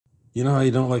You know how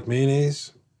you don't like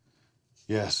mayonnaise?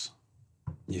 Yes.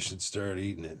 You should start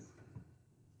eating it.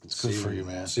 It's good for you,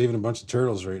 man. Saving a bunch of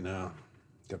turtles right now.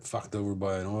 Got fucked over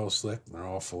by an oil slick. They're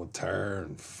all full of tar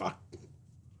and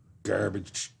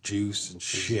garbage juice and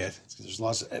shit. There's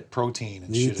lots of protein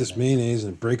and You shit eat this in it. mayonnaise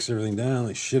and it breaks everything down.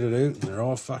 They shit it out and they're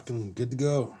all fucking good to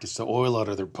go. Gets the oil out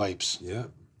of their pipes. Yeah.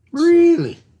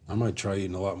 Really? So I might try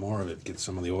eating a lot more of it. Get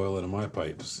some of the oil out of my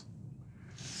pipes.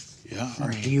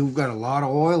 Yeah. You've got a lot of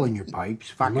oil in your pipes.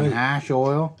 Fucking hash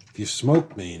oil. If you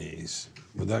smoke mayonnaise,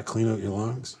 would that clean out your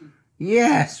lungs?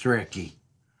 Yes, Ricky.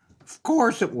 Of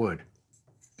course it would.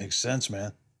 Makes sense,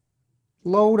 man.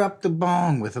 Load up the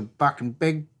bong with a fucking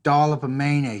big dollop of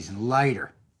mayonnaise and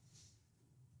lighter.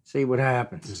 See what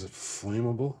happens. Is it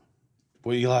flammable?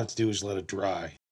 What you'll have to do is let it dry.